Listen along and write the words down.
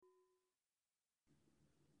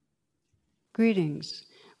Greetings.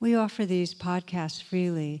 We offer these podcasts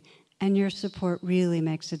freely, and your support really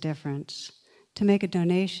makes a difference. To make a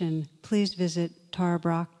donation, please visit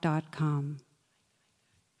tarabrach.com.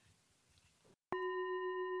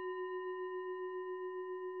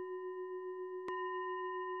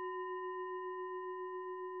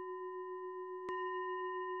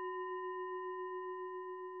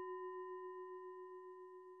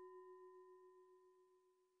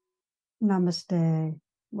 Namaste.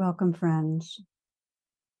 Welcome, friends.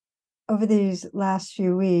 Over these last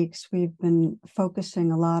few weeks, we've been focusing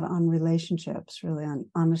a lot on relationships, really on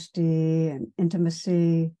honesty and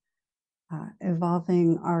intimacy,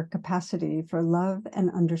 evolving our capacity for love and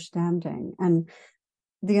understanding. And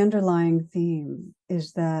the underlying theme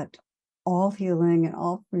is that all healing and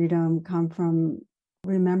all freedom come from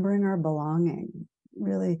remembering our belonging,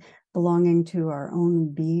 really belonging to our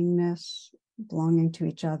own beingness, belonging to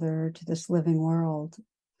each other, to this living world.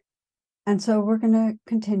 And so we're going to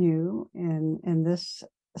continue in this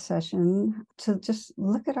session to just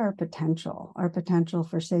look at our potential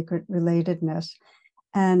for sacred relatedness,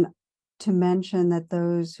 and to mention that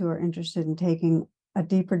those who are interested in taking a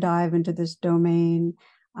deeper dive into this domain,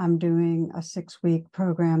 I'm doing a 6-week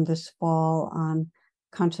program this fall on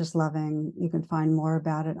conscious loving. You can find more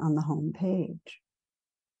about it on the homepage.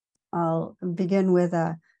 I'll begin with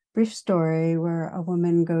a brief story where a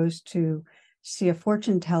woman goes to see a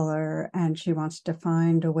fortune teller, and she wants to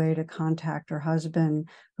find a way to contact her husband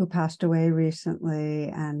who passed away recently,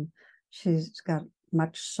 and she's got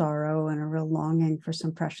much sorrow and a real longing for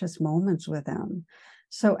some precious moments with him.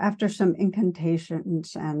 So after some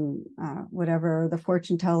incantations and whatever, the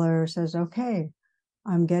fortune teller says, "Okay,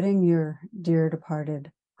 I'm getting your dear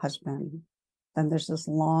departed husband." Then there's this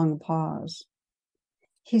long pause.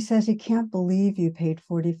 He says he can't believe you paid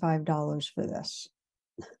 $45 for this.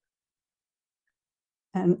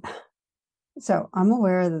 And so I'm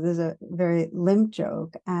aware that this is a very limp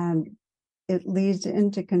joke, and it leads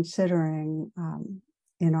into considering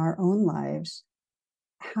in our own lives,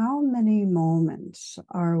 how many moments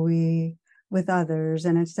are we with others,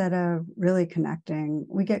 and instead of really connecting,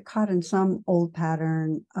 we get caught in some old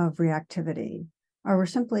pattern of reactivity, or we're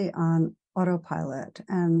simply on autopilot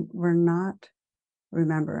and we're not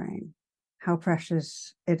remembering how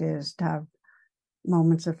precious it is to have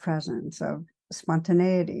moments of presence, of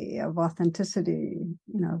spontaneity, of authenticity,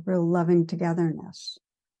 real loving togetherness.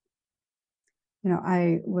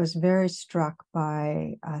 I was very struck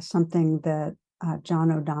by something that John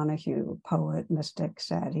O'Donohue, poet, mystic,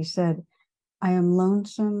 said. He said, "I am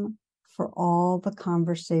lonesome for all the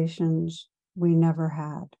conversations we never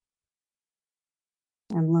had.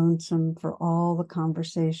 I'm lonesome for all the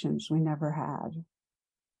conversations we never had."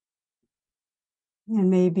 And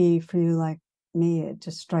maybe for you, like me, it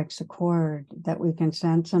just strikes a chord that we can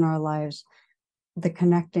sense in our lives the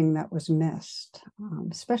connecting that was missed,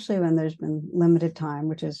 especially when there's been limited time,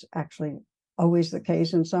 which is actually always the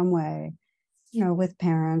case in some way, with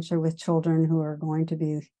parents or with children who are going to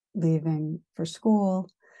be leaving for school,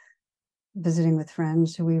 visiting with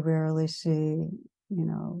friends who we rarely see,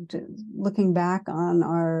 looking back on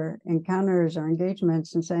our encounters, our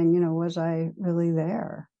engagements, and saying, was I really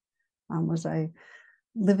there? Was I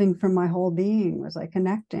living from my whole being? Was I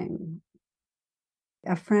connecting?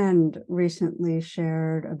 A friend recently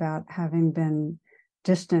shared about having been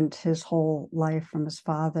distant his whole life from his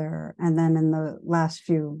father, and then in the last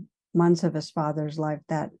few months of his father's life,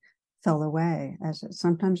 that fell away, as it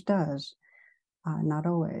sometimes does, not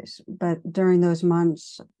always. But during those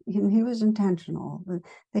months, he was intentional.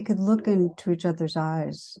 They could look into each other's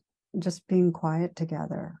eyes, just being quiet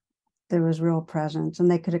together. There was real presence,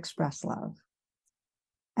 and they could express love.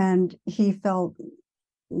 And he felt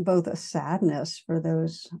both a sadness for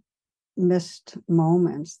those missed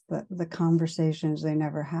moments, the conversations they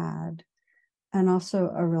never had, and also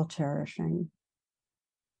a real cherishing.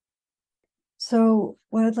 So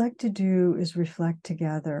what I'd like to do is reflect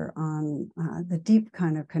together on the deep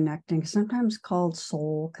kind of connecting, sometimes called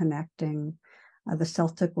soul connecting, the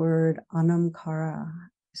Celtic word anamkara,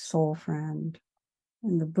 soul friend.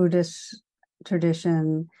 In the Buddhist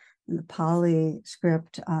tradition, in the Pali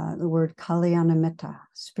script, the word kalyanamitta,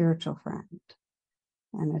 spiritual friend.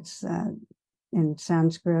 And it's in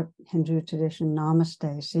Sanskrit, Hindu tradition,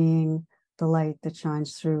 namaste, seeing the light that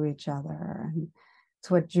shines through each other. And it's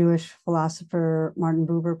what Jewish philosopher Martin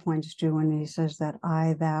Buber points to when he says that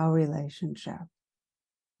I-thou relationship.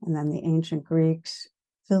 And then the ancient Greeks,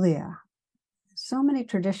 philia. So many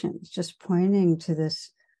traditions just pointing to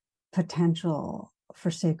this potential for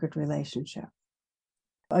sacred relationship.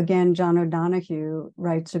 Again, John O'Donohue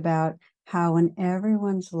writes about how in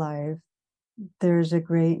everyone's life, there's a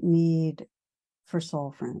great need for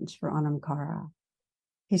soul friends, for Anamkara.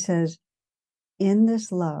 He says, in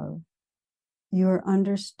this love, you are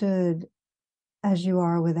understood as you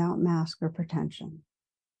are without mask or pretension.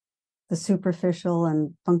 The superficial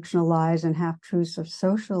and functional lies and half-truths of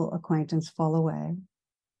social acquaintance fall away,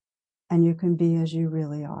 and you can be as you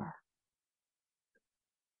really are.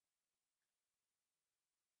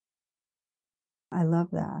 I love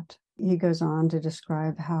that. He goes on to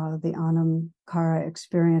describe how the Anamkara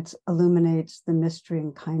experience illuminates the mystery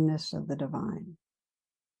and kindness of the divine.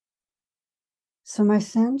 So my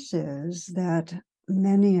sense is that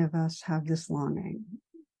many of us have this longing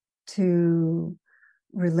to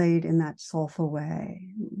relate in that soulful way,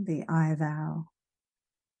 the I, thou.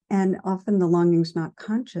 And often the longing's not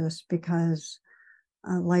conscious because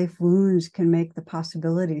life wounds can make the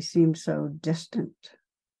possibility seem so distant.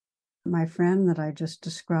 My friend that I just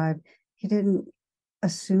described, he didn't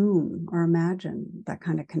assume or imagine that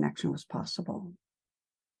kind of connection was possible.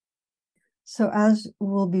 So as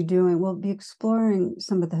we'll be exploring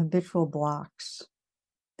some of the habitual blocks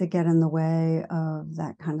that get in the way of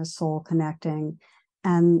that kind of soul connecting,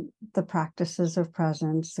 and the practices of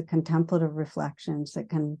presence, the contemplative reflections that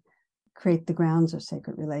can create the grounds of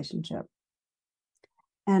sacred relationship.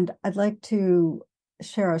 And I'd like to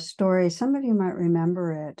share a story. Some of you might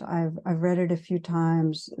remember it. I've read it a few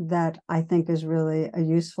times that I think is really a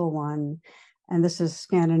useful one. And this is a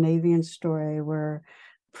Scandinavian story where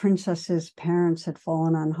princess's parents had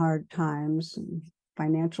fallen on hard times and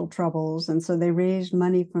financial troubles. And so they raised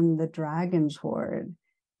money from the dragon's hoard.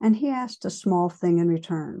 And he asked a small thing in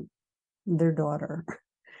return, their daughter.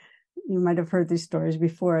 You might have heard these stories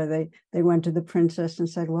before. They went to the princess and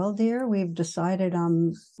said, well, dear, we've decided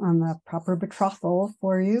on a proper betrothal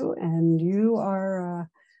for you, and you're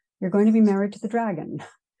going to be married to the dragon.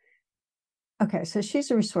 Okay, so she's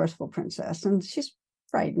a resourceful princess, and she's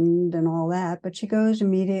frightened and all that, but she goes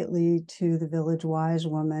immediately to the village wise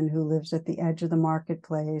woman who lives at the edge of the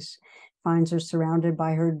marketplace, finds her surrounded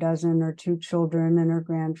by her dozen or two children and her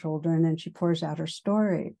grandchildren, and she pours out her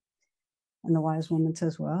story. And the wise woman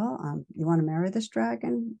says, well, you want to marry this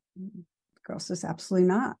dragon? The girl says, absolutely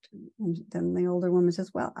not. And then the older woman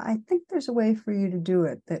says, well, I think there's a way for you to do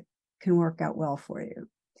it that can work out well for you.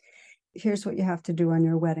 Here's what you have to do on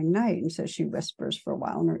your wedding night. And so she whispers for a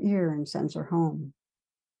while in her ear and sends her home.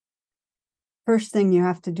 First thing you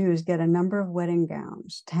have to do is get a number of wedding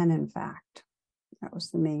gowns, 10 in fact. That was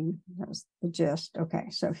the gist. Okay,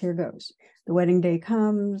 so here goes. The wedding day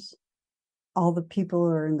comes. All the people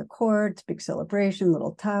are in the court. It's a big celebration, a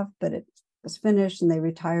little tough, but it was finished, and they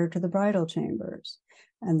retire to the bridal chambers.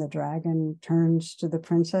 And the dragon turns to the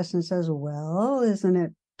princess and says, well, isn't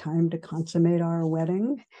it time to consummate our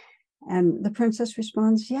wedding? And the princess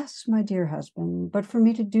responds, yes, my dear husband, but for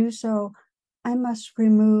me to do so, I must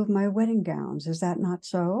remove my wedding gowns. Is that not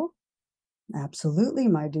so? Absolutely,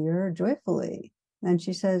 my dear, joyfully. Then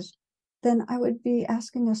she says, then I would be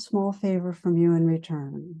asking a small favor from you in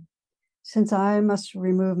return. Since I must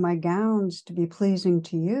remove my gowns to be pleasing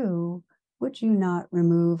to you, would you not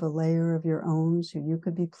remove a layer of your own so you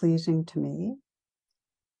could be pleasing to me?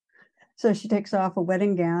 So she takes off a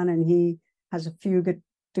wedding gown, and he has a few good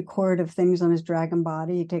decorative things on his dragon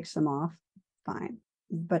body. He takes them off. Fine.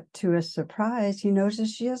 But to his surprise, he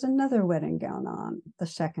notices she has another wedding gown on, the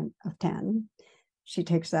second of 10. She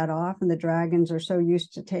takes that off, and the dragons are so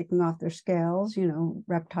used to taking off their scales. You know,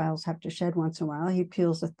 reptiles have to shed once in a while. He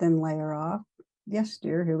peels a thin layer off. Yes,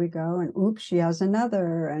 dear, here we go. And oops, she has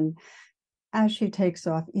another. And as she takes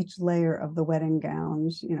off each layer of the wedding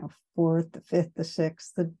gowns, you know, 4th, the 5th, the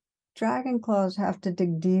 6th, the dragon claws have to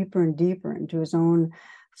dig deeper and deeper into his own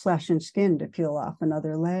flesh and skin to peel off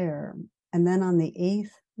another layer. And then on the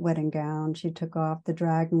 8th wedding gown she took off, the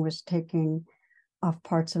dragon was taking off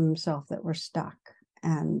parts of himself that were stuck,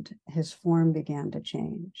 and his form began to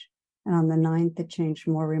change. And on the 9th, it changed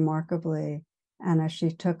more remarkably. And as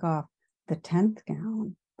she took off the 10th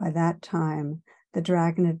gown, by that time, the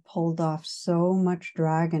dragon had pulled off so much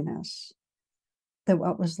dragonness that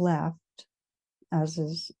what was left, as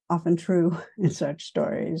is often true in such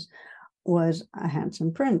stories, was a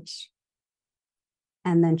handsome prince.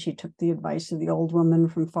 And then she took the advice of the old woman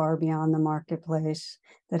from far beyond the marketplace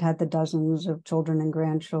that had the dozens of children and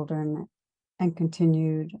grandchildren, and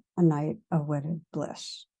continued a night of wedded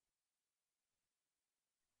bliss.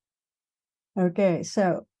 Okay,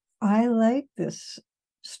 so I like this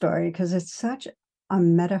story because it's such a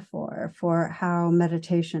metaphor for how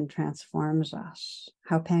meditation transforms us,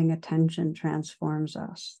 how paying attention transforms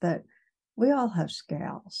us, that we all have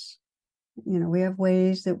scales. You know, we have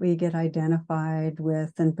ways that we get identified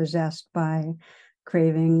with and possessed by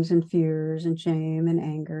cravings and fears and shame and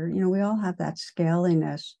anger. We all have that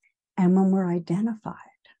scaliness. And when we're identified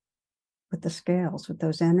with the scales, with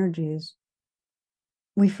those energies,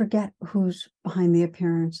 we forget who's behind the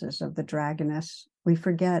appearances of the dragoness. We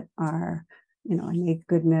forget our, innate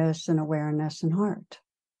goodness and awareness and heart.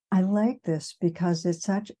 I like this because it's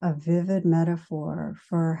such a vivid metaphor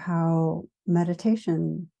for how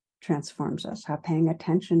meditation transforms us, how paying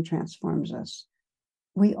attention transforms us.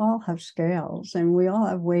 We all have scales, and we all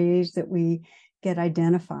have ways that we get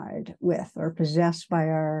identified with or possessed by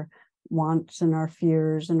our wants and our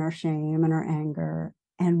fears and our shame and our anger.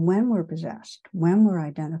 And when we're possessed, when we're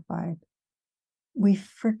identified, we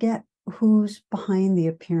forget who's behind the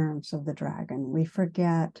appearance of the dragon. We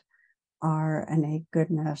forget our innate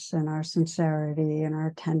goodness and our sincerity and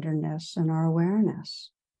our tenderness and our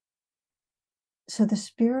awareness. So the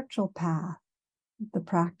spiritual path, the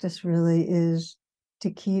practice really is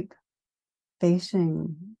to keep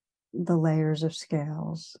facing the layers of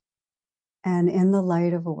scales, and in the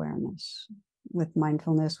light of awareness, with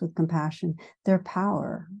mindfulness, with compassion, their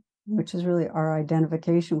power, which is really our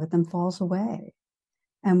identification with them, falls away.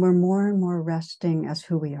 And we're more and more resting as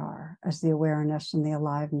who we are, as the awareness and the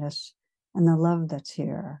aliveness and the love that's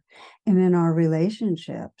here. And in our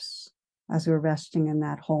relationships, as we're resting in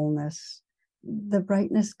that wholeness, the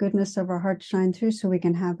brightness, goodness of our heart shine through, so we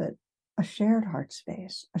can have a shared heart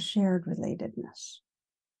space, a shared relatedness.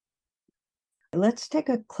 Let's take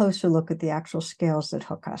a closer look at the actual scales that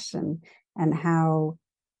hook us and how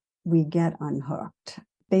we get unhooked.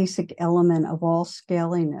 Basic element of all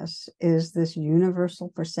scaliness is this universal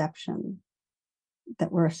perception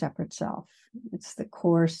that we're a separate self. It's the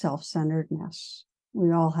core self-centeredness.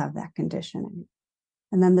 We all have that conditioning.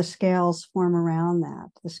 And then the scales form around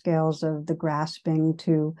that, the scales of the grasping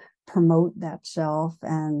to promote that self,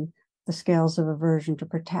 and the scales of aversion to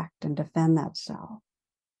protect and defend that self.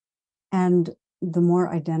 And the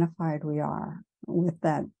more identified we are with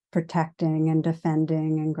that protecting and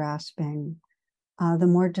defending and grasping, the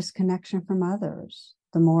more disconnection from others,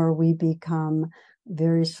 the more we become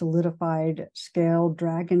very solidified, scaled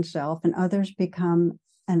dragon self, and others become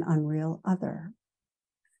an unreal other.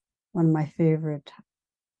 One of my favorite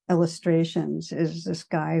illustrations is this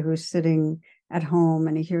guy who's sitting at home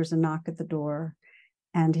and he hears a knock at the door,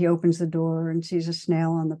 and he opens the door and sees a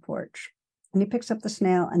snail on the porch. And he picks up the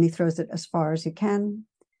snail and he throws it as far as he can,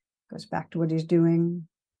 goes back to what he's doing.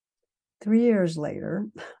 3 years later,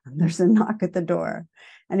 there's a knock at the door,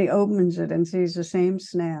 and he opens it and sees the same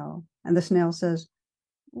snail. And the snail says,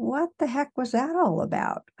 "What the heck was that all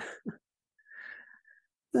about?"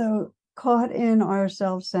 So, caught in our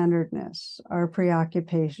self-centeredness, our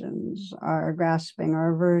preoccupations, our grasping,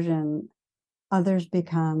 our aversion, others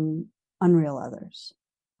become unreal others.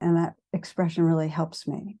 And that expression really helps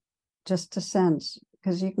me just to sense,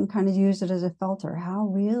 because you can kind of use it as a filter. How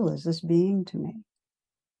real is this being to me?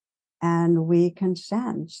 And we can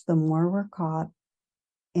sense the more we're caught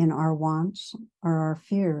in our wants or our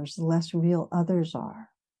fears, the less real others are.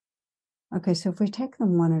 Okay, so if we take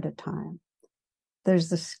them one at a time, there's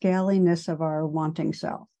the scaliness of our wanting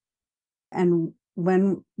self. And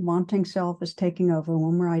when wanting self is taking over,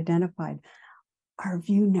 when we're identified, our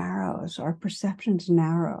view narrows, our perceptions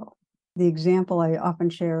narrow. The example I often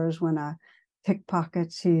share is when a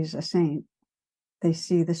pickpocket sees a saint, they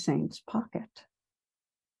see the saint's pocket.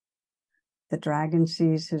 The dragon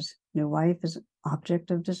sees his new wife as an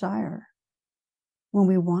object of desire. When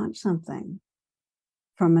we want something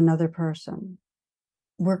from another person,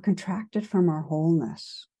 we're contracted from our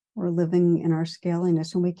wholeness. We're living in our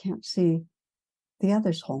scaliness, and we can't see the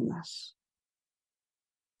other's wholeness.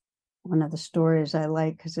 One of the stories I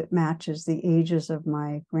like, because it matches the ages of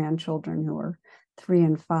my grandchildren, who are 3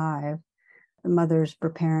 and 5. The mother's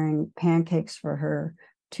preparing pancakes for her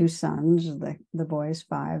 2 sons, the boys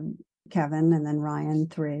 5, Kevin, and then Ryan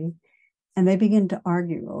 3. And they begin to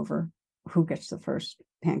argue over who gets the first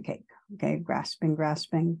pancake. Okay,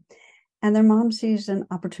 grasping. And their mom sees an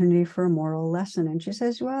opportunity for a moral lesson. And she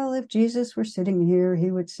says, "Well, if Jesus were sitting here,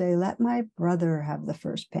 he would say, 'Let my brother have the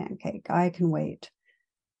first pancake. I can wait.'"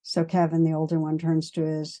 So Kevin, the older one, turns to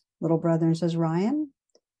his little brother and says, "Ryan,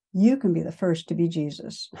 you can be the first to be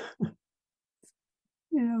Jesus."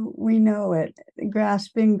 We know it.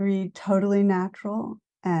 Grasping, greed, totally natural.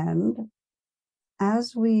 And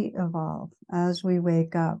as we evolve, as we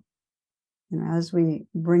wake up, as we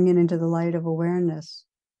bring it into the light of awareness,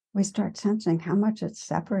 we start sensing how much it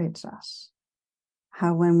separates us.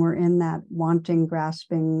 How when we're in that wanting,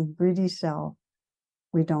 grasping, greedy self,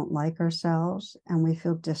 we don't like ourselves and we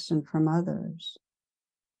feel distant from others.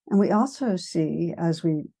 And we also see, as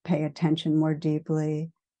we pay attention more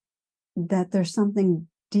deeply, that there's something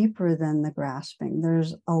deeper than the grasping.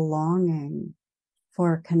 There's a longing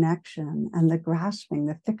for connection, and the grasping,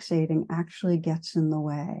 the fixating actually gets in the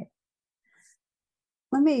way.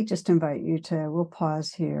 Let me just invite you we'll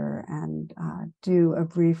pause here and do a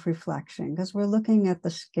brief reflection, because we're looking at the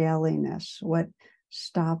scaliness, what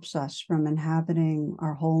stops us from inhabiting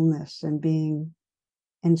our wholeness and being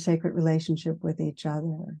in sacred relationship with each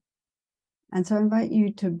other. And so I invite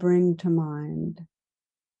you to bring to mind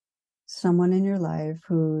someone in your life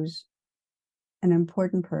who's an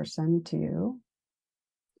important person to you.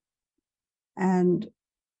 And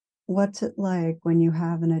what's it like when you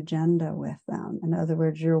have an agenda with them? In other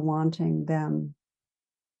words, you're wanting them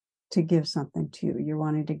to give something to you. You're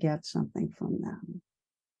wanting to get something from them.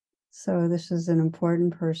 So this is an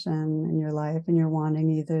important person in your life, and you're wanting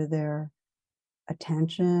either their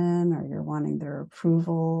attention, or you're wanting their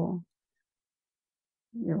approval.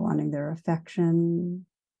 You're wanting their affection.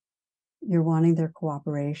 You're wanting their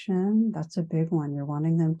cooperation. That's a big one. You're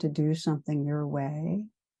wanting them to do something your way.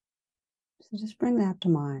 So just bring that to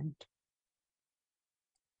mind.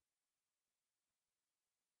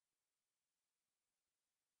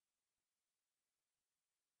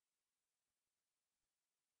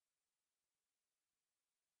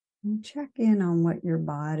 And check in on what your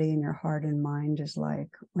body and your heart and mind is like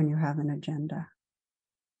when you have an agenda.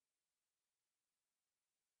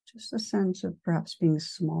 Just a sense of perhaps being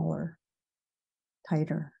smaller,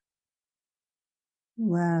 tighter,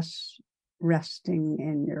 less resting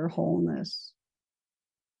in your wholeness.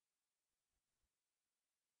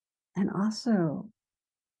 And also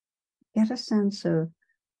get a sense of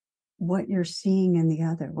what you're seeing in the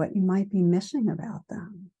other, what you might be missing about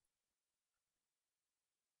them.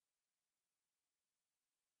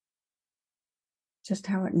 Just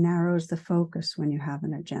how it narrows the focus when you have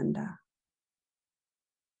an agenda.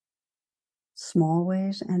 Small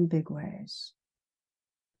ways and big ways.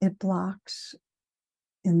 It blocks,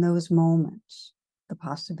 in those moments, the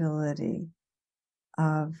possibility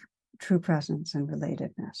of true presence and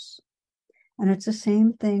relatedness. And it's the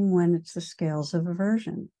same thing when it's the scales of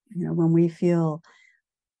aversion. When we feel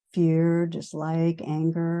fear, dislike,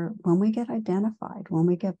 anger, when we get identified, when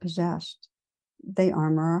we get possessed, they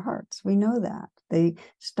armor our hearts. We know that. They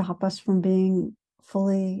stop us from being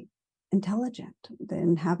fully intelligent,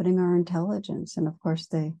 inhabiting our intelligence. And of course,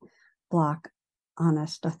 they block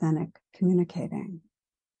honest, authentic communicating.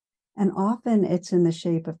 And often it's in the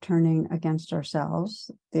shape of turning against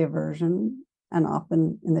ourselves, the aversion, and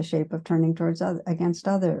often in the shape of turning against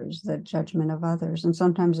others, the judgment of others. And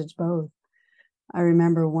sometimes it's both. I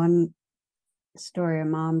remember one story a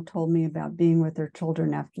mom told me about being with her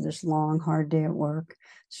children after this long, hard day at work.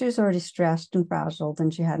 She was already stressed and frazzled,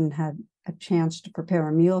 and she hadn't had a chance to prepare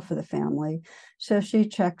a meal for the family. So she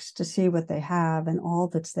checks to see what they have, and all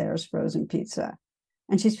that's there is frozen pizza.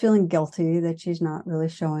 And she's feeling guilty that she's not really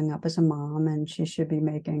showing up as a mom, and she should be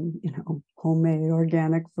making, homemade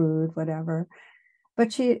organic food, whatever.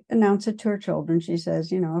 But she announced it to her children. She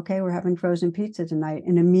says, okay, we're having frozen pizza tonight.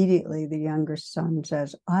 And immediately the younger son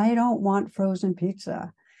says, I don't want frozen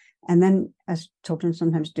pizza. And then, as children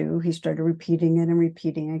sometimes do, he started repeating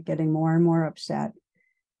it, getting more and more upset.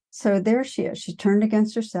 So there she is. She turned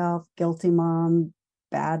against herself, guilty mom,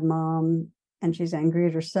 bad mom, and she's angry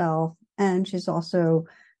at herself. And she's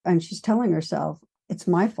telling herself, it's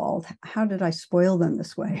my fault. How did I spoil them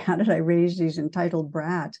this way? How did I raise these entitled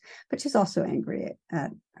brats? But she's also angry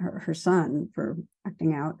at her son for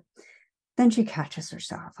acting out. Then she catches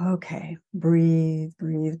herself. Okay, breathe,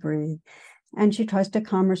 breathe, breathe. And she tries to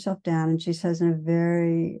calm herself down. And she says in a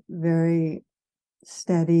very, very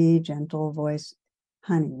steady, gentle voice,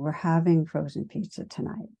 honey, we're having frozen pizza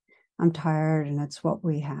tonight. I'm tired and it's what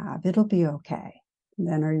we have. It'll be okay. And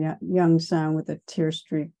then her young son with a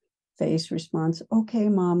tear-streaked face responds, okay,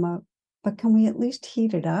 mama, but can we at least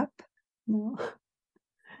heat it up? No.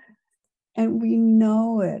 And we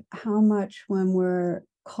know it, how much when we're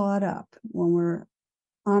caught up, when we're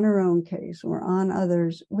on our own case, we're on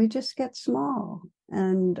others, we just get small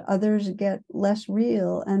and others get less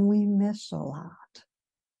real and we miss a lot.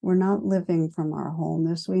 We're not living from our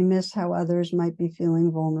wholeness. We miss how others might be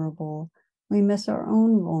feeling vulnerable. We miss our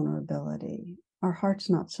own vulnerability. Our heart's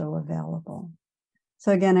not so available.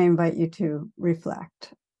 So again, I invite you to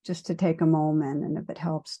reflect, just to take a moment, and if it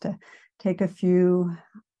helps, to take a few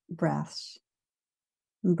breaths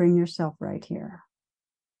and bring yourself right here.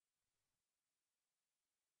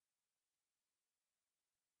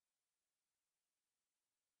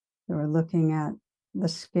 So we're looking at the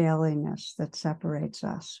scaliness that separates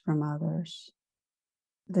us from others.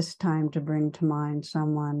 This time to bring to mind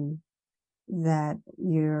someone that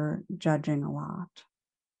you're judging a lot.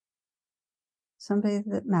 somebody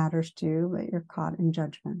that matters to you, but you're caught in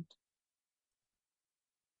judgment.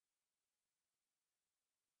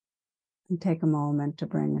 And take a moment to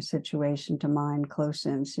bring a situation to mind close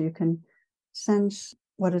in so you can sense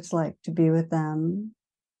what it's like to be with them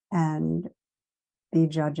and be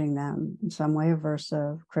judging them in some way,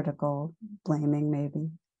 aversive, critical, blaming maybe.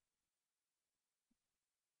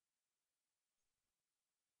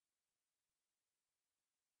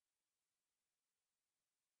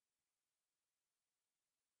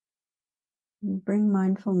 Bring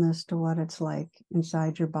mindfulness to what it's like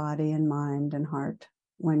inside your body and mind and heart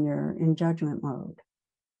when you're in judgment mode,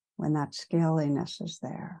 when that scaliness is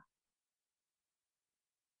there.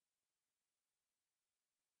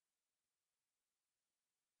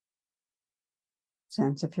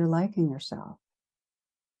 Sense if you're liking yourself.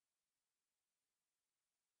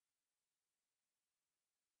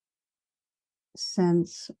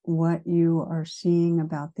 Sense what you are seeing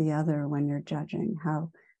about the other when you're judging,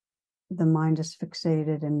 how the mind is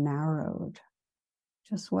fixated and narrowed.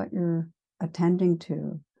 Just what you're attending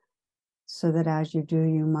to, so that as you do,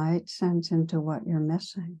 you might sense into what you're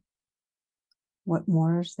missing. What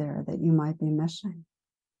more is there that you might be missing?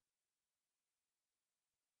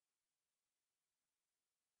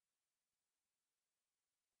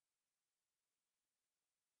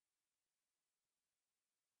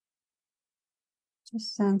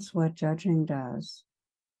 Just sense what judging does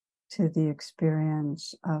to the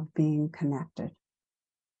experience of being connected.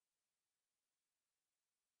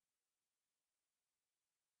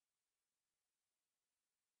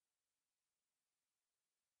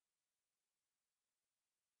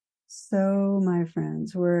 So, my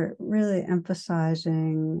friends, we're really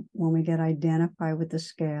emphasizing when we get identified with the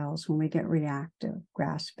scales, when we get reactive,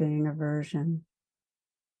 grasping, aversion,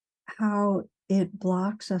 how it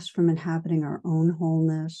blocks us from inhabiting our own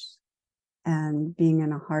wholeness and being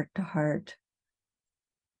in a heart-to-heart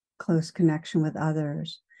close connection with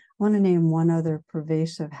others. I want to name one other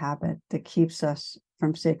pervasive habit that keeps us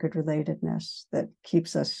from sacred relatedness, that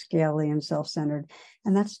keeps us scaly and self-centered,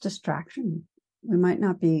 and that's distraction. We might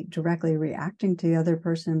not be directly reacting to the other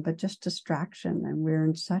person, but just distraction. And we're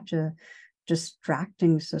in such a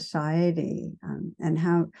distracting society. And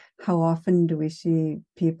how often do we see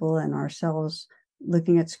people and ourselves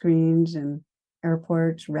looking at screens in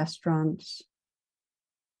airports, restaurants?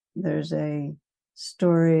 There's a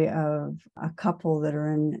story of a couple that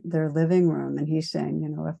are in their living room, and he's saying,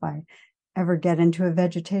 if I ever get into a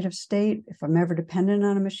vegetative state, if I'm ever dependent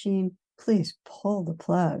on a machine, please pull the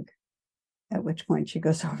plug. At which point she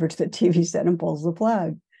goes over to the TV set and pulls the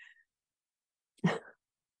plug.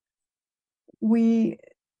 We,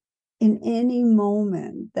 in any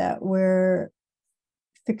moment that we're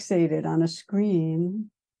fixated on a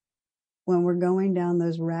screen, when we're going down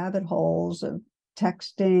those rabbit holes of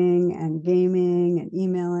texting and gaming and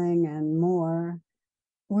emailing and more,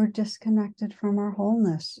 we're disconnected from our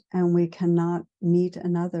wholeness and we cannot meet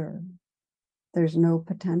another. There's no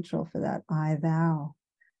potential for that I, thou.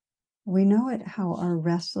 We know it, how our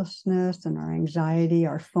restlessness and our anxiety,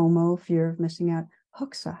 our FOMO, fear of missing out,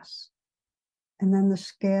 hooks us. And then the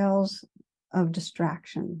scales of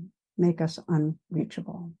distraction make us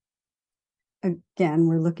unreachable. Again,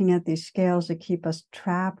 we're looking at these scales that keep us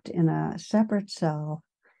trapped in a separate self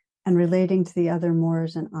and relating to the other more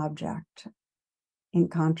as an object, in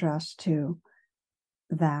contrast to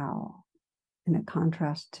thou, in a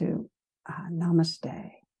contrast to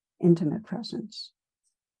namaste, intimate presence.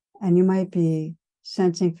 And you might be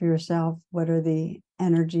sensing for yourself what are the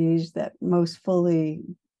energies that most fully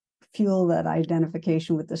fuel that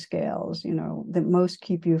identification with the scales, that most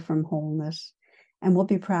keep you from wholeness. And we'll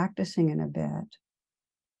be practicing in a bit.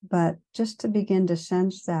 But just to begin to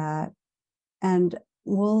sense that, and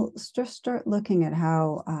we'll just start looking at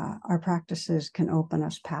how our practices can open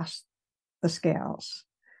us past the scales.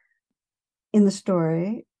 In the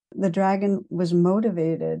story, the dragon was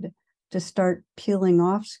motivated to start peeling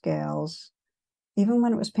off scales, even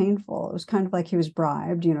when it was painful. It was kind of like he was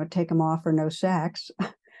bribed, take them off or no sex,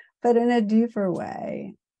 but in a deeper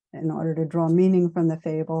way, in order to draw meaning from the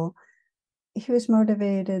fable. He was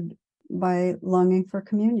motivated by longing for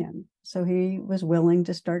communion. So he was willing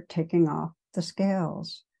to start taking off the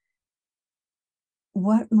scales.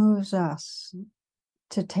 What moves us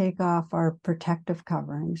to take off our protective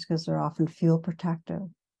coverings, because they're often feel protective,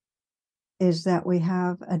 is that we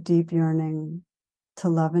have a deep yearning to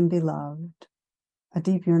love and be loved, a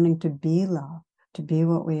deep yearning to be loved, to be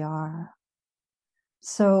what we are.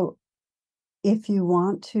 So if you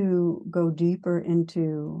want to go deeper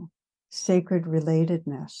into sacred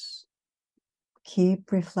relatedness,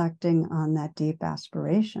 keep reflecting on that deep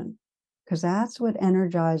aspiration, because that's what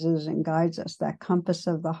energizes and guides us, that compass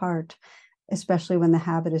of the heart, especially when the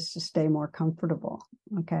habit is to stay more comfortable.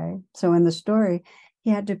 Okay. So in the story,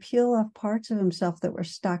 he had to peel off parts of himself that were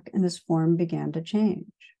stuck and his form began to change.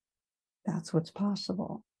 That's what's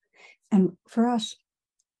possible. And for us,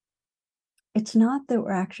 it's not that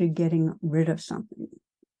we're actually getting rid of something.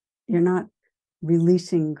 You're not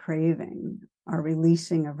releasing craving or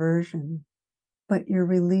releasing aversion, but you're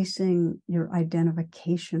releasing your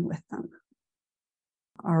identification with them.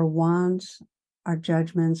 Our wants, our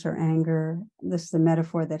judgments, our anger, this is the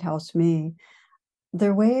metaphor that helps me.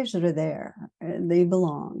 They're waves that are there. They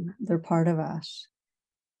belong. They're part of us.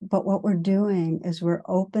 But what we're doing is we're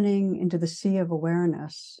opening into the sea of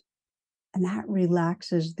awareness, and that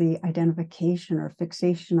relaxes the identification or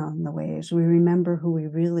fixation on the waves. We remember who we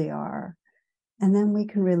really are. And then we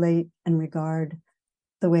can relate and regard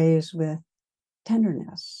the waves with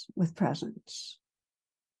tenderness, with presence.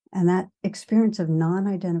 And that experience of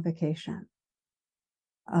non-identification,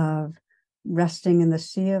 of resting in the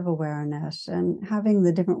sea of awareness and having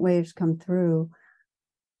the different waves come through,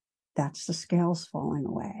 that's the scales falling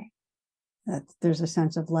away. That there's a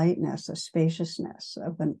sense of lightness, of spaciousness,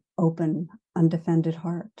 of an open, undefended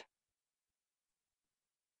heart.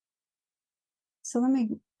 So let me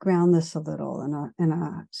ground this a little in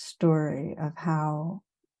a story of how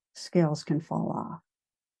scales can fall off.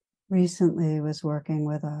 Recently was working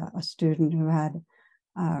with a student who had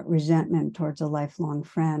resentment towards a lifelong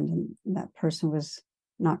friend, and that person was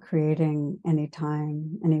not creating any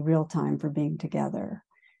time, any real time for being together.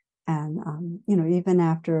 And, even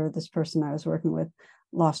after this person I was working with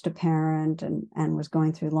lost a parent and was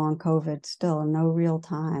going through long COVID, still no real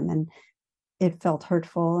time. And it felt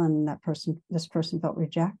hurtful, and this person felt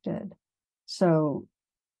rejected. So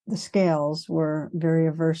the scales were very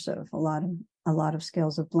aversive, a lot of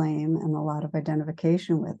scales of blame and a lot of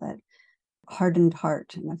identification with it, hardened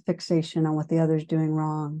heart and a fixation on what the other's doing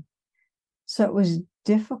wrong. So it was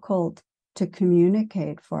difficult to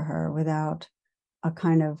communicate for her without a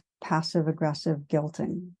kind of passive aggressive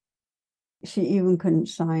guilting. She even couldn't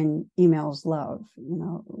sign emails love,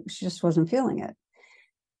 she just wasn't feeling it.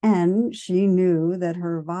 And she knew that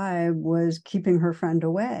her vibe was keeping her friend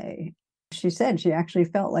away. She said she actually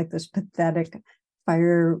felt like this pathetic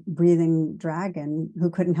fire-breathing dragon who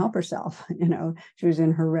couldn't help herself. She was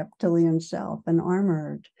in her reptilian self and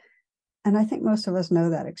armored. And I think most of us know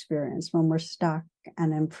that experience when we're stuck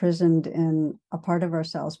and imprisoned in a part of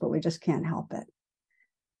ourselves, but we just can't help it.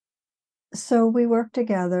 So we worked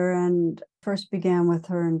together and first began with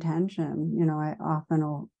her intention. I often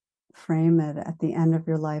will frame it at the end of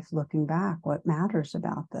your life, looking back, what matters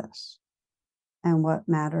about this? And what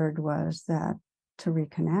mattered was that to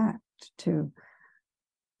reconnect, to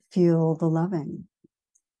feel the loving.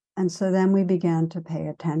 And so then we began to pay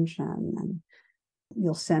attention, and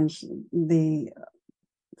you'll sense the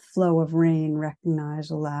flow of rain, recognize,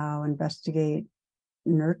 allow, investigate,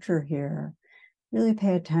 nurture here. Really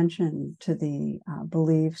pay attention to the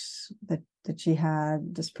beliefs that she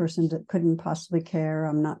had. This person that couldn't possibly care,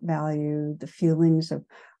 I'm not valued, the feelings of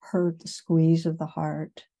hurt, the squeeze of the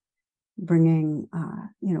heart, bringing,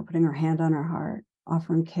 putting her hand on her heart,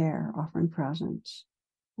 offering care, offering presence,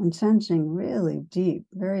 and sensing really deep,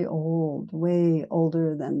 very old, way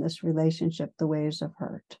older than this relationship, the waves of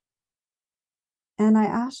hurt. And I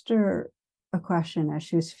asked her a question as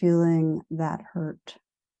she was feeling that hurt.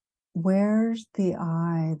 Where's the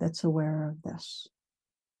I that's aware of this?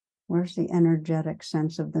 Where's the energetic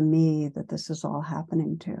sense of the me that this is all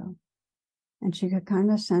happening to? And she could kind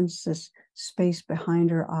of sense this space behind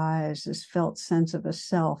her eyes, this felt sense of a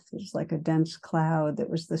self. It was like a dense cloud that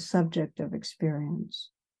was the subject of experience.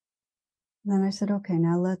 And then I said, okay,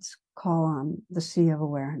 now let's call on the sea of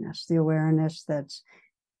awareness, the awareness that's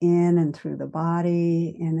in and through the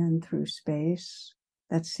body, in and through space,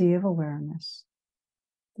 that sea of awareness.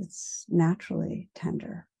 It's naturally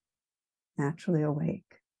tender, naturally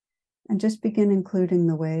awake, and just begin including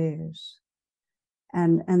the waves.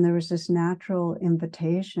 And there was this natural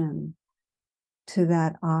invitation to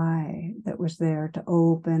that I that was there to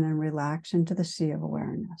open and relax into the sea of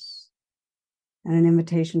awareness. And an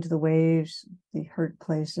invitation to the waves, the hurt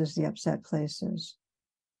places, the upset places,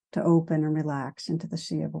 to open and relax into the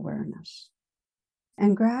sea of awareness.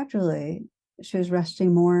 And gradually, she was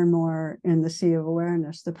resting more and more in the sea of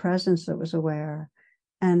awareness, the presence that was aware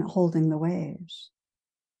and holding the waves.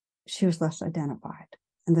 She was less identified.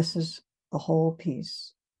 And this is the whole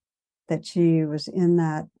piece, that she was in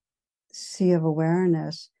that sea of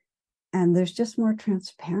awareness, and there's just more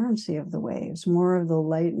transparency of the waves, more of the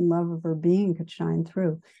light and love of her being could shine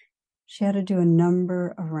through. She had to do a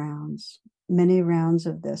number of rounds, many rounds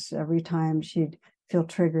of this. Every time she'd feel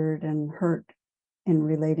triggered and hurt in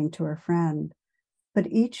relating to her friend.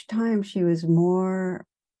 But each time she was more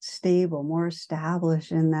stable, more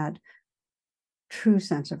established in that true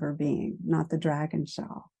sense of her being, not the dragon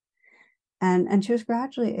self. And she was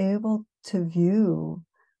gradually able to view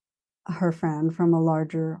her friend from a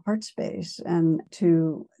larger heart space, and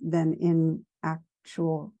to then in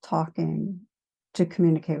actual talking to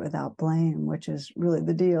communicate without blame, which is really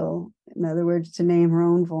the deal. In other words, to name her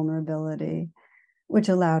own vulnerability, which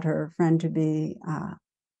allowed her friend to be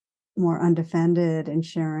more undefended in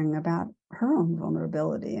sharing about her own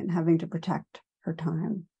vulnerability and having to protect her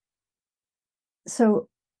time. So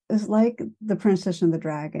it was like the princess and the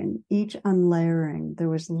dragon, each unlayering, there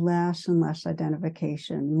was less and less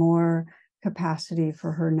identification, more capacity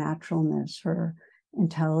for her naturalness, her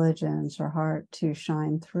intelligence, her heart to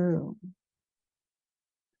shine through.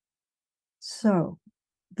 So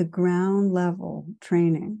the ground level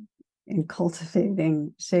training in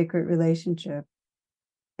cultivating sacred relationship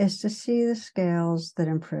is to see the scales that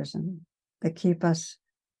imprison, that keep us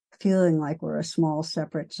feeling like we're a small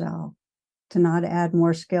separate self, to not add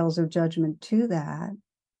more scales of judgment to that,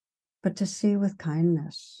 but to see with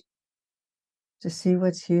kindness, to see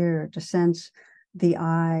what's here, to sense the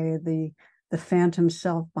I, the phantom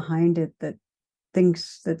self behind it that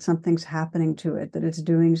thinks that something's happening to it, that it's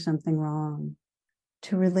doing something wrong,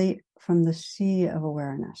 to relate from the sea of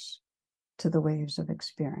awareness to the waves of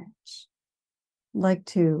experience. I'd like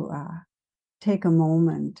to take a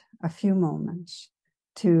moment, a few moments,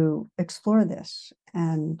 to explore this.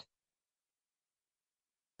 And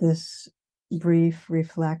this brief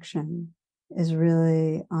reflection is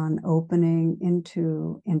really on opening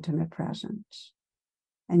into intimate presence.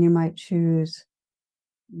 And you might choose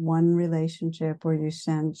one relationship where you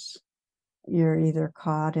sense you're either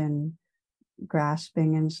caught in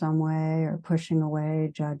grasping in some way or pushing away,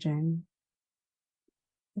 judging.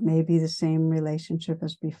 It may be the same relationship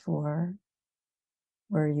as before,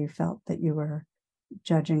 where you felt that you were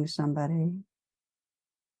judging somebody.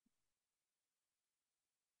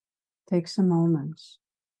 Take some moments.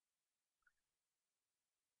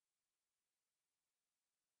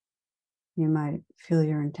 You might feel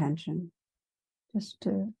your intention just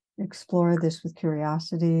to explore this with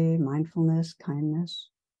curiosity, mindfulness, kindness.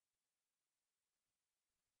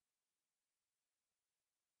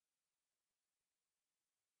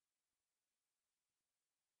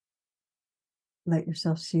 Let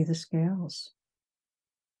yourself see the scales,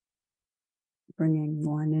 bringing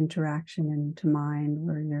one interaction into mind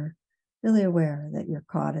where you're really aware that you're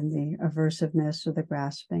caught in the aversiveness or the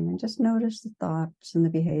grasping, and just notice the thoughts and the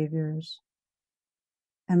behaviors.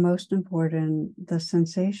 And most important, the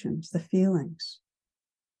sensations, the feelings.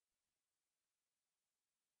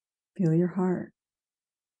 Feel your heart,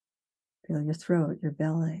 feel your throat, your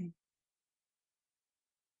belly.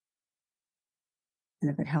 And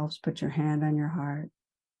if it helps, put your hand on your heart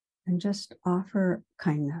and just offer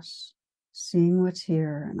kindness, seeing what's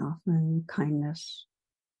here and offering kindness,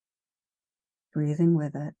 breathing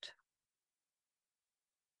with it,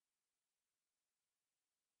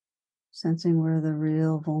 sensing where the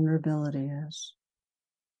real vulnerability is.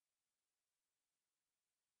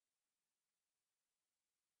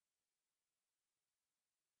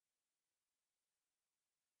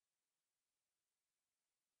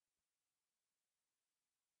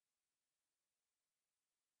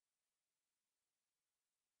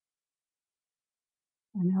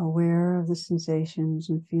 And aware of the sensations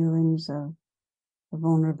and feelings of the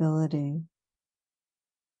vulnerability.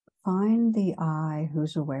 Find the I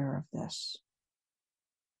who's aware of this,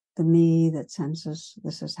 the me that senses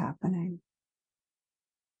this is happening.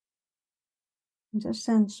 And just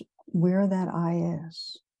sense where that I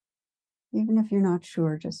is. Even if you're not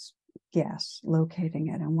sure, just guess, locating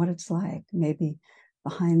it and what it's like. Maybe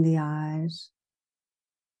behind the eyes,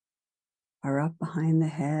 or up behind the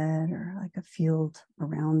head, or like a field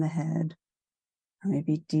around the head, or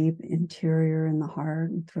maybe deep interior in the heart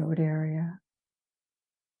and throat area.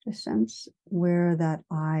 Just sense where that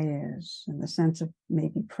I is, and the sense of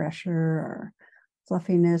maybe pressure or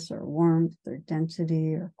fluffiness or warmth or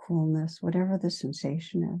density or coolness, whatever the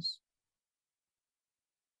sensation is.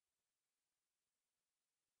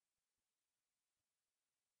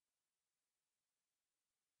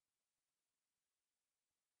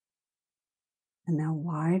 And now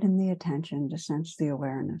widen the attention to sense the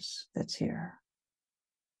awareness that's here.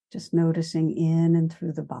 Just noticing in and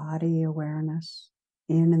through the body awareness,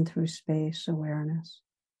 in and through space awareness.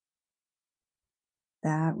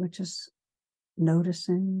 That which is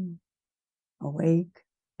noticing, awake,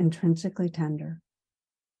 intrinsically tender.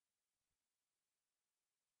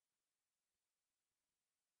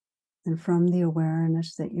 And from the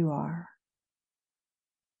awareness that you are,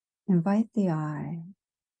 invite the eye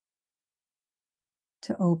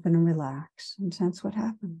to open and relax and sense what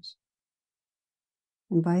happens.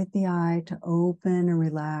 Invite the eye to open and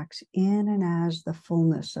relax in and as the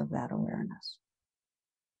fullness of that awareness.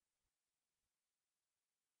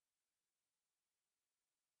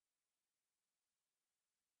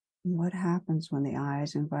 And what happens when the eye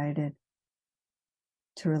is invited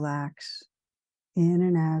to relax in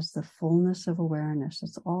and as the fullness of awareness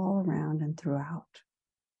that's all around and throughout?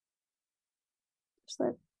 Just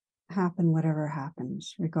let happen whatever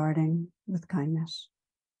happens, regarding with kindness.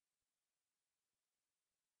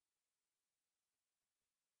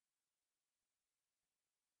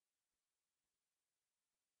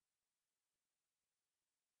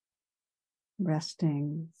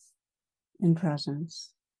 Resting in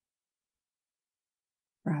presence.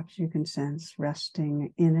 Perhaps you can sense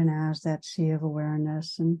resting in and as that sea of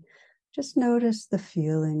awareness, and just notice the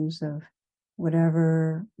feelings of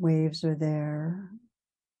whatever waves are there.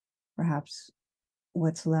 Perhaps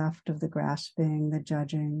what's left of the grasping, the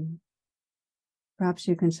judging. Perhaps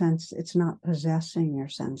you can sense it's not possessing your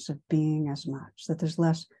sense of being as much, that there's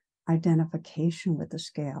less identification with the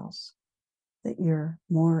scales, that you're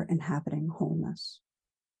more inhabiting wholeness.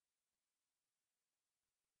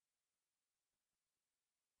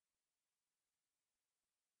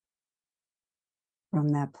 From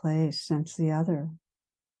that place, sense the other.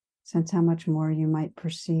 Sense how much more you might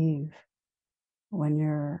perceive when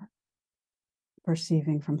you're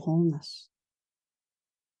perceiving from wholeness.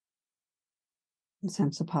 And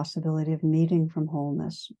sense the possibility of meeting from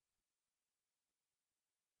wholeness,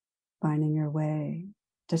 finding your way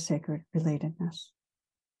to sacred relatedness.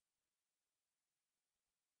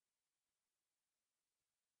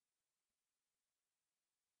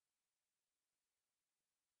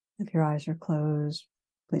 If your eyes are closed,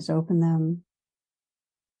 please open them.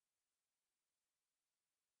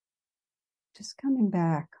 Just coming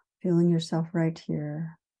back, feeling yourself right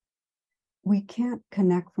here. We can't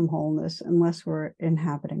connect from wholeness unless we're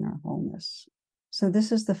inhabiting our wholeness. So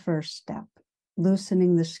this is the first step,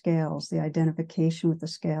 loosening the scales, the identification with the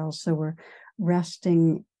scales. So we're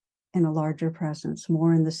resting in a larger presence,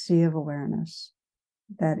 more in the sea of awareness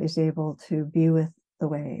that is able to be with the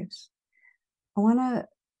waves. I want to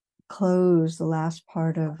close the last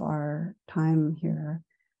part of our time here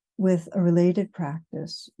with a related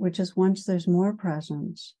practice, which is, once there's more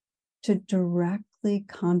presence, to directly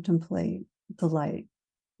contemplate the light,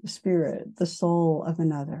 the spirit, the soul of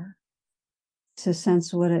another, to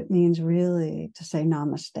sense what it means really to say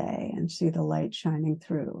namaste and see the light shining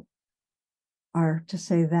through, or to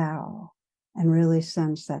say thou and really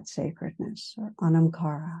sense that sacredness, or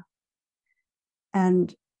anamkara.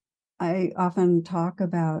 And I often talk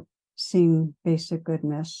about seeing basic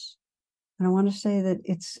goodness, and I want to say that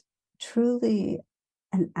it's truly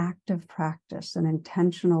an active practice, an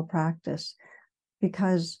intentional practice,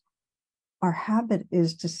 because our habit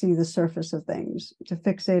is to see the surface of things, to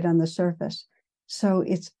fixate on the surface. So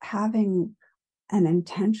it's having an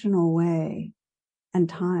intentional way and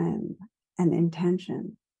time and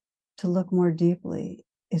intention to look more deeply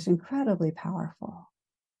is incredibly powerful.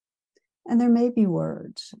 And there may be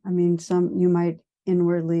words. I mean, you might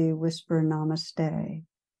inwardly whisper namaste.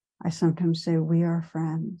 I sometimes say, we are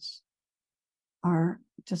friends, are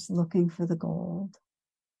just looking for the gold.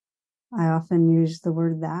 I often use the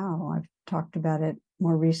word thou. I've talked about it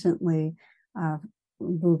more recently,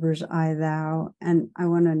 Buber's I thou, and I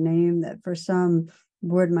want to name that. For some,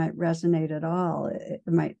 word might resonate at all.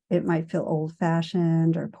 It might feel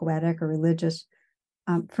old-fashioned or poetic or religious.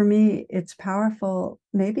 For me, it's powerful,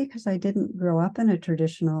 maybe because I didn't grow up in a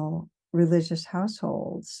traditional religious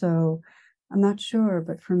household. So I'm not sure,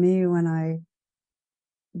 but for me, when I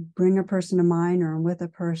bring a person to mind, or I'm with a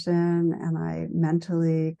person and I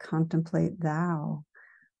mentally contemplate thou,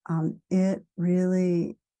 it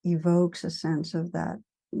really evokes a sense of that,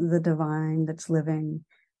 the divine that's living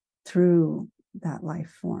through that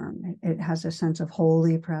life form. It has a sense of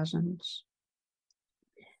holy presence.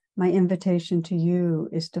 My invitation to you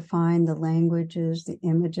is to find the languages, the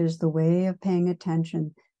images, the way of paying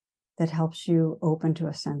attention that helps you open to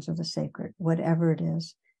a sense of the sacred, whatever it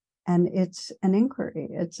is. And it's an inquiry,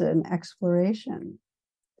 it's an exploration.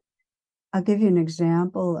 I'll give you an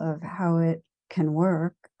example of how it can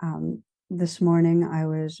work. This morning I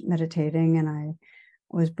was meditating and I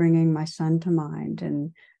was bringing my son to mind,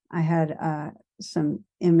 and I had some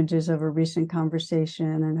images of a recent conversation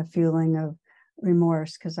and a feeling of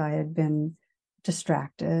remorse because I had been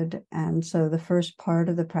distracted. And so the first part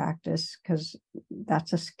of the practice, because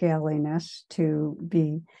that's a scaliness, to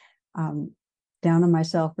be down on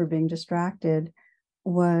myself for being distracted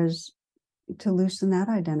was to loosen that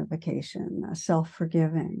identification,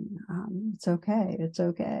 self-forgiving. It's okay, it's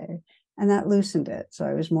okay. And that loosened it. So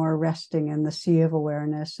I was more resting in the sea of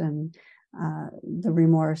awareness, and the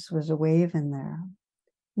remorse was a wave in there.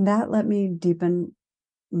 And that let me deepen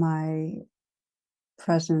my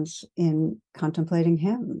presence in contemplating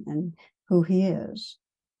him and who he is.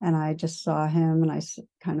 And I just saw him, and I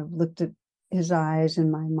kind of looked at his eyes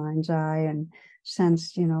in my mind's eye and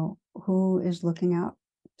sensed, who is looking out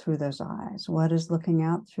through those eyes? What is looking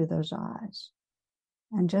out through those eyes?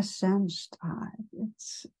 And just sensed,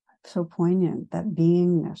 it's so poignant, that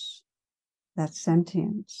beingness, that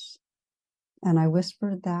sentience. And I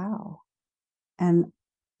whispered, thou, and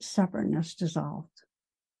separateness dissolved.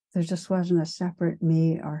 There just wasn't a separate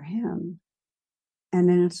me or him. And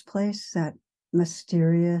in its place, that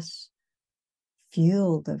mysterious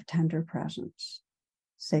field of tender presence,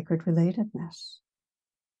 sacred relatedness.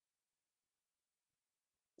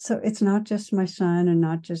 So it's not just my son, and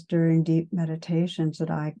not just during deep meditations that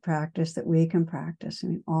I practice, that we can practice. I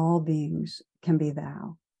mean, all beings can be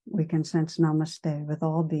thou. We can sense namaste with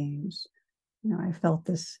all beings. I felt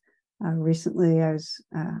this recently. I was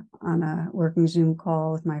on a working Zoom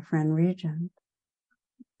call with my friend Regent.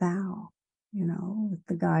 Thou, with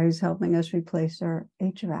the guy who's helping us replace our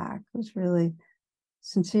HVAC, was really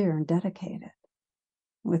sincere and dedicated.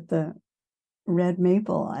 With the red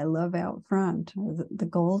maple I love out front, or the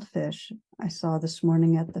goldfish I saw this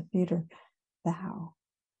morning at the feeder, thou.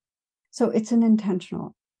 So it's an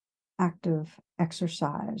intentional, active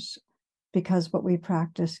exercise, because what we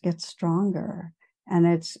practice gets stronger, and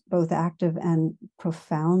it's both active and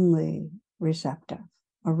profoundly receptive,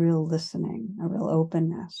 a real listening, a real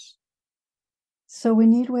openness. So we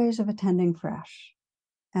need ways of attending fresh.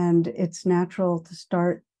 And it's natural to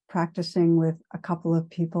start practicing with a couple of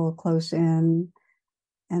people close in,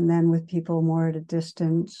 and then with people more at a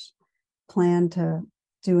distance. Plan to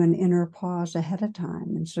do an inner pause ahead of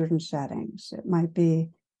time in certain settings. It might be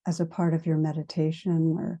as a part of your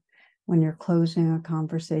meditation, or when you're closing a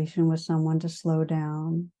conversation with someone, to slow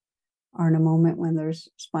down, or in a moment when there's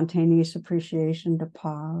spontaneous appreciation, to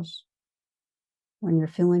pause. When you're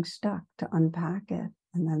feeling stuck, to unpack it,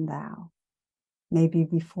 and then thou. Maybe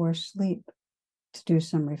before sleep, to do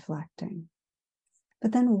some reflecting.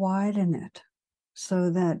 But then widen it so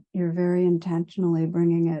that you're very intentionally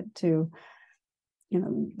bringing it to,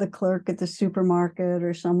 the clerk at the supermarket,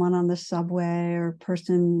 or someone on the subway, or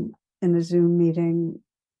person in a Zoom meeting,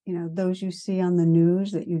 those you see on the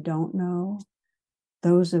news that you don't know,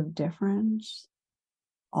 those of difference,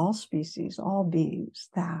 all species, all beings,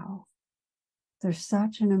 thou. There's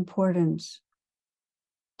such an importance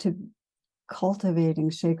to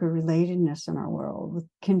cultivating sacred relatedness in our world, with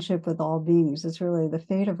kinship with all beings. It's really the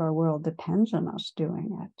fate of our world depends on us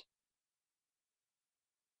doing it.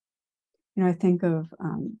 I think of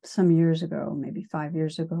some years ago, maybe 5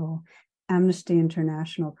 years ago, Amnesty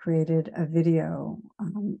International created a video,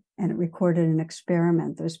 and it recorded an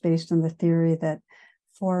experiment that was based on the theory that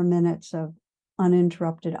 4 minutes of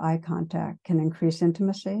uninterrupted eye contact can increase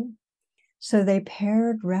intimacy. So they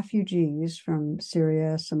paired refugees from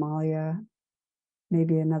Syria, Somalia,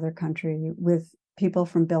 maybe another country, with people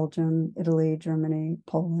from Belgium, Italy, Germany,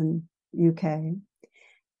 Poland, UK.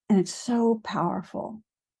 And it's so powerful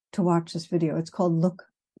to watch this video. It's called Look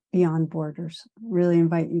Beyond Borders. Really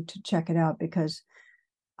invite you to check it out, because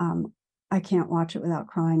I can't watch it without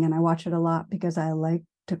crying. And I watch it a lot because I like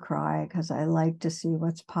to cry, because I like to see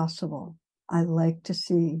what's possible. I like to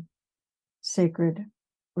see sacred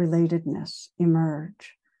relatedness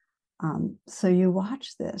emerge. So you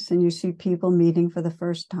watch this and you see people meeting for the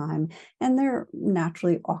first time, and they're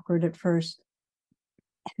naturally awkward at first,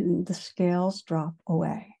 and the scales drop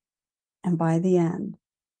away. And by the end,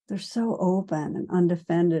 they're so open and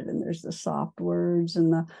undefended, and there's the soft words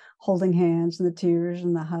and the holding hands and the tears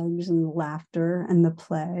and the hugs and the laughter and the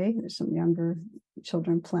play. There's some younger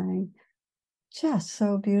children playing. Just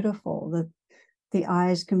so beautiful that the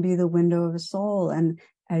eyes can be the window of a soul. And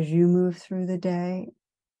as you move through the day,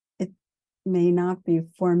 it may not be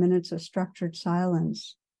 4 minutes of structured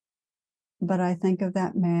silence, but I think of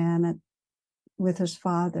that man with his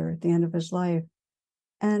father at the end of his life,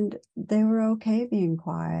 and they were okay being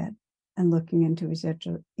quiet and looking into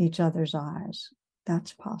each other's eyes.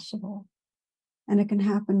 That's possible. And it can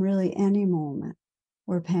happen really any moment.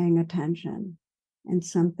 We're paying attention, and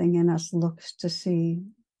something in us looks to see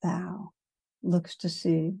thou, looks to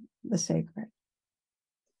see the sacred.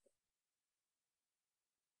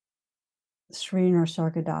 Sri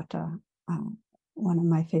Nisargadatta, one of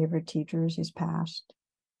my favorite teachers, he's passed.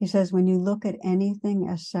 He says, when you look at anything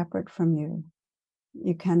as separate from you,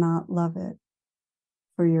 You cannot love it,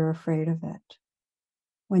 for you're afraid of it.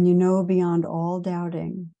 When you know beyond all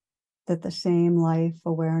doubting that the same life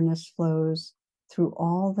awareness flows through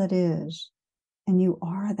all that is, and you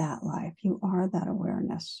are that life, you are that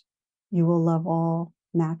awareness, you will love all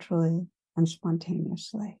naturally and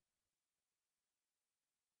spontaneously.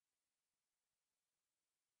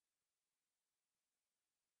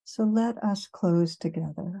 So let us close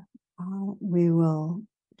together. We will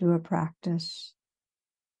do a practice.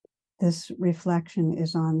 This reflection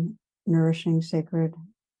is on nourishing sacred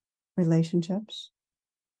relationships.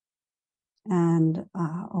 And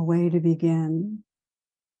a way to begin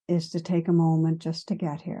is to take a moment just to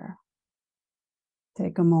get here.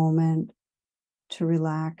 Take a moment to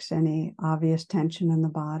relax any obvious tension in the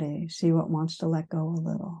body. See what wants to let go a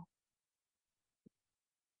little.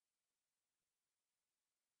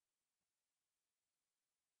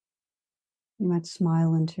 You might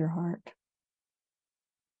smile into your heart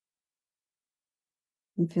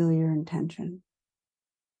and feel your intention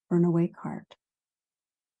for an awake heart.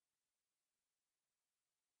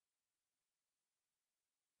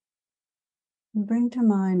 And bring to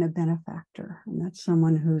mind a benefactor, and that's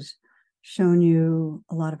someone who's shown you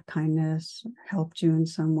a lot of kindness, helped you in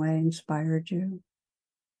some way, inspired you.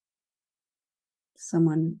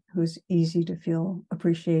 Someone who's easy to feel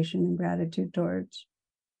appreciation and gratitude towards.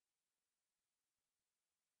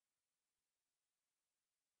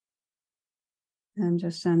 And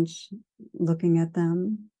just sense looking at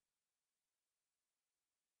them,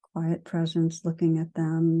 quiet presence looking at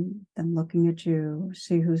them looking at you.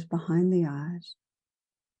 See who's behind the eyes.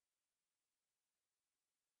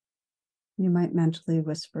 You might mentally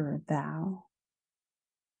whisper thou,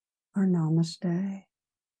 or namaste,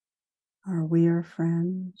 or we are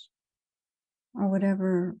friends, or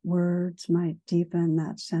whatever words might deepen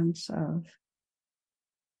that sense of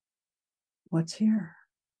what's here.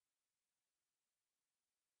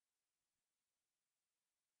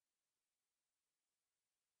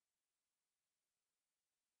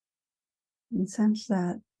 And sense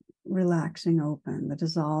that relaxing open, the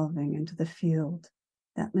dissolving into the field,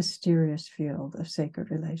 that mysterious field of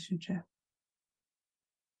sacred relationship.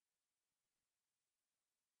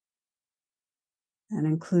 And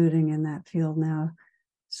including in that field now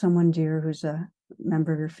someone dear who's a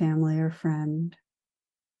member of your family or friend.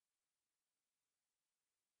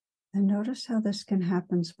 And notice how this can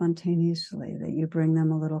happen spontaneously, that you bring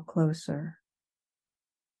them a little closer.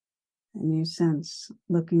 And you sense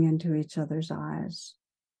looking into each other's eyes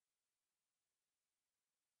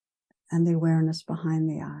and the awareness behind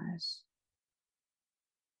the eyes.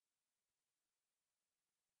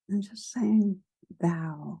 And just saying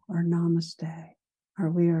thou or namaste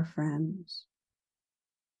or we are friends.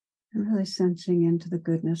 And really sensing into the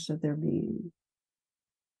goodness of their being.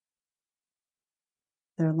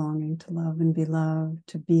 Their longing to love and be loved,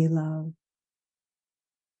 to be loved.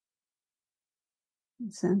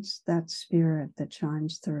 And sense that spirit that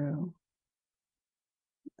shines through.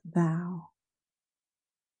 Thou.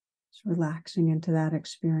 Just relaxing into that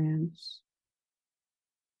experience.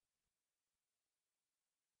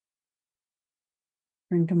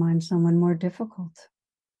 Bring to mind someone more difficult.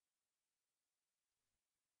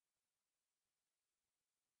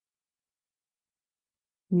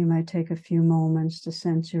 You might take a few moments to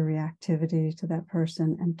sense your reactivity to that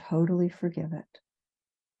person and totally forgive it.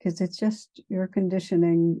 Because it's just your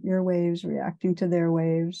conditioning, your waves reacting to their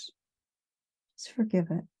waves. Just forgive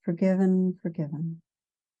it. Forgiven, forgiven.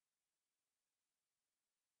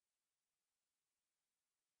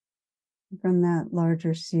 From that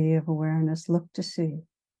larger sea of awareness, look to see.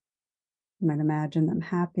 You might imagine them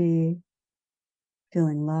happy,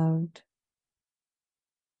 feeling loved.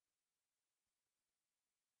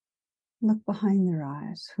 Look behind their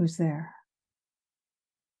eyes. Who's there?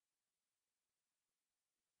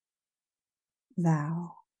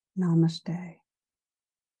 Thou, namaste.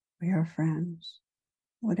 We are friends.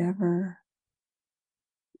 Whatever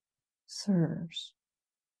serves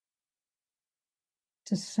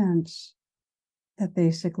to sense that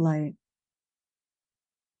basic light,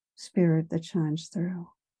 spirit that shines through.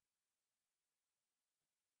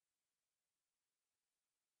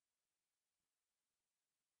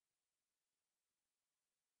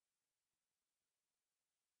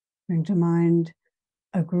 Bring to mind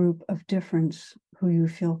a group of difference who you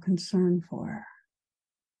feel concern for.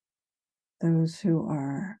 Those who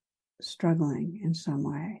are struggling in some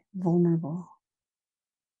way, vulnerable.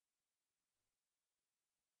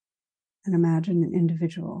 And imagine an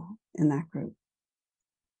individual in that group.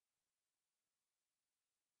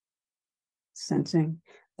 Sensing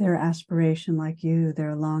their aspiration like you,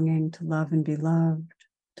 their longing to love and be loved,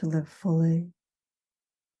 to live fully,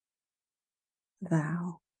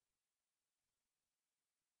 thou.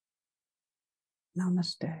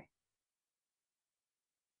 Namaste.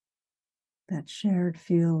 That shared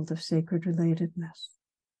field of sacred relatedness.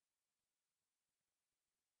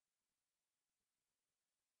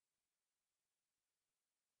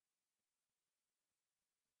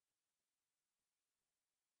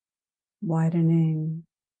 Widening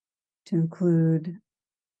to include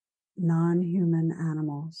non-human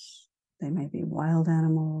animals. They may be wild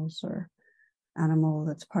animals or animal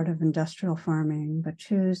that's part of industrial farming, but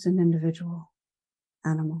choose an individual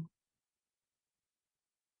animal.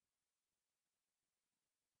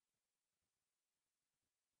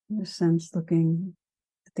 In a sense, looking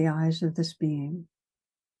at the eyes of this being,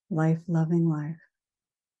 life-loving life.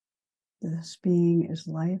 This being is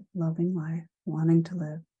life-loving life, wanting to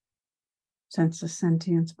live. Sense the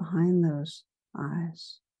sentience behind those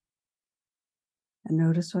eyes. And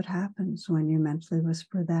notice what happens when you mentally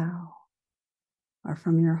whisper thou, or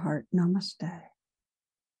from your heart, namaste.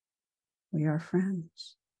 We are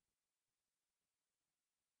friends.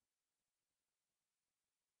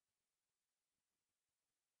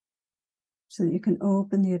 So that you can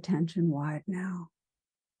open the attention wide now,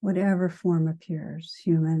 whatever form appears,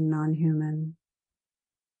 human, non-human,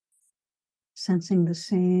 sensing the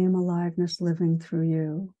same aliveness living through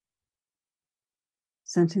you,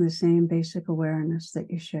 sensing the same basic awareness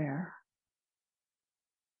that you share.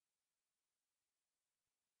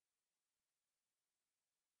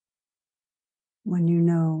 When you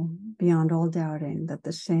know beyond all doubting that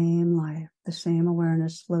the same life, the same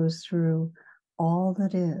awareness flows through all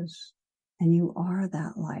that is, and you are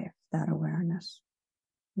that life, that awareness,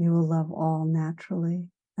 you will love all naturally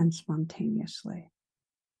and spontaneously.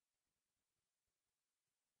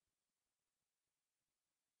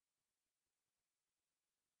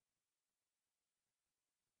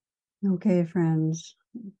 Okay, friends,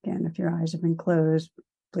 again, if your eyes have been closed,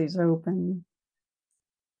 please open.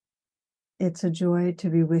 It's a joy to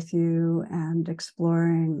be with you and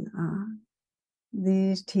exploring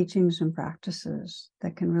these teachings and practices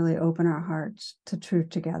that can really open our hearts to true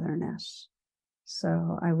togetherness.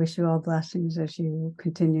 So I wish you all blessings as you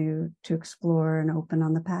continue to explore and open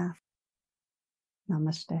on the path.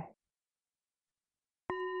 Namaste.